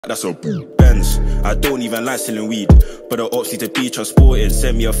That's a Benz. I don't even like selling weed, but the ops need to be transported.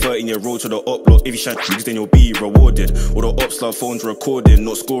 Send me a 13-year-old to the op block. If you shine drugs, then you'll be rewarded. All the ops love phones recording,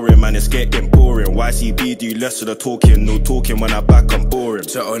 not scoring, man, it's getting boring. YCB do less of the talking, no talking when I back, I'm boring.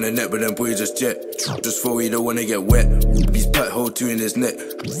 Chat on the net, but them boys just jet. Just throw, he don't wanna get wet. He's packed, hold two in his neck.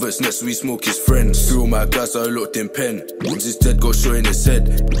 Verse next, so we smoke his friends. Through all my guys, I locked in pen. Once he's dead, got shot in his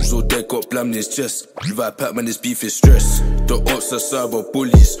head. So dead, got blammed in his chest. If I pack, man, this beef is stress. The ops are cyber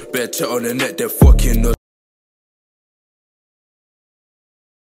bullies. Better chat on the net, they're fucking us.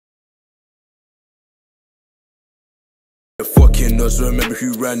 Fucking us, remember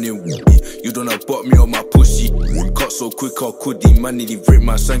who ran in Woody. You don't have bought me on my pussy. Cut so quick, I could he. Man, nearly ripped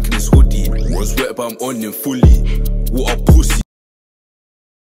my shank in his hoodie. Was wet, but I'm on him fully. What a pussy.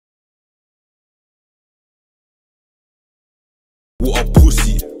 What a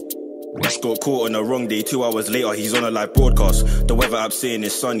pussy. Just got caught on the wrong day, 2 hours later he's on a live broadcast. The weather app saying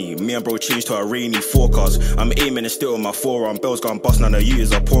it's sunny, me and bro changed to a rainy forecast. I'm aiming and still on my forearm, bells gone bust, now the you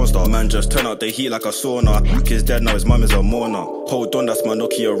is a porn star. Man just turn out the heat like a sauna. Kid's dead now, his mum is a mourner. Hold on, that's my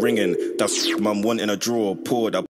Nokia ringing. That's mum wanting a drawer, poured.